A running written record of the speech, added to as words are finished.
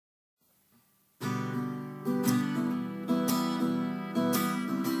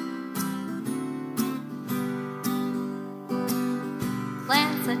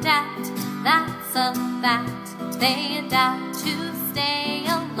adapt, that's a fact. They adapt to stay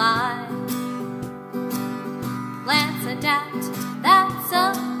alive. Plants adapt, that's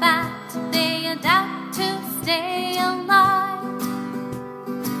a fact. They adapt to stay alive.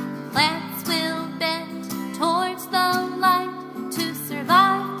 Plants will bend towards the light to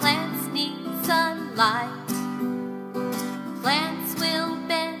survive. Plants need sunlight. Plants will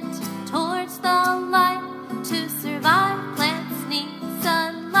bend towards the light to survive. Plants need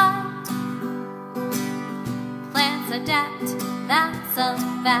sunlight. Plants adapt, that's a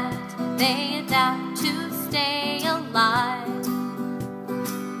fact. They adapt to stay alive.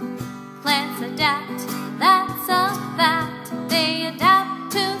 Plants adapt, that's a fact. They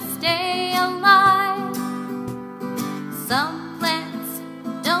adapt to stay alive. Some plants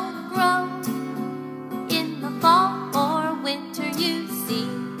don't grow in the fall or winter, you see.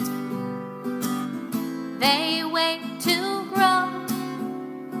 They wait to grow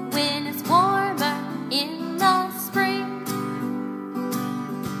when it's warmer in the spring.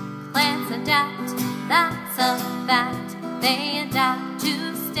 Plants adapt, that's a fact. They adapt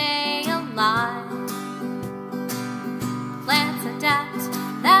to stay alive. Plants adapt,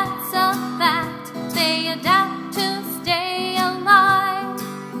 that's a fact. They adapt to stay alive.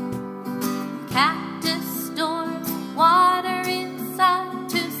 Cactus stores water inside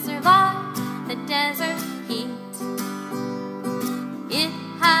to survive the desert heat. It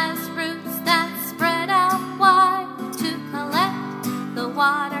has roots that spread out wide to collect the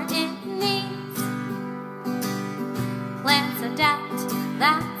water it needs. Plants adapt,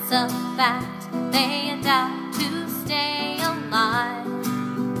 that's a fact. They adapt to stay alive.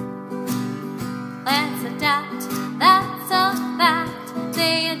 Plants adapt, that's a fact.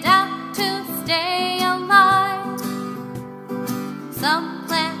 They adapt to stay alive. Some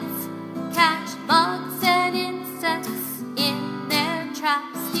plants catch bugs and insects in their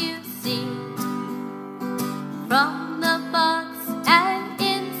traps, you see. From the bugs and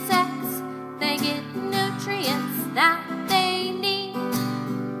insects, they get nutrients that they need.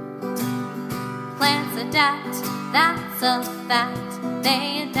 Plants adapt, that's a fact.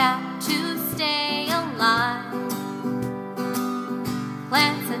 They adapt to stay alive.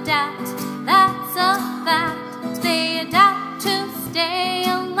 Plants adapt, that's a fact.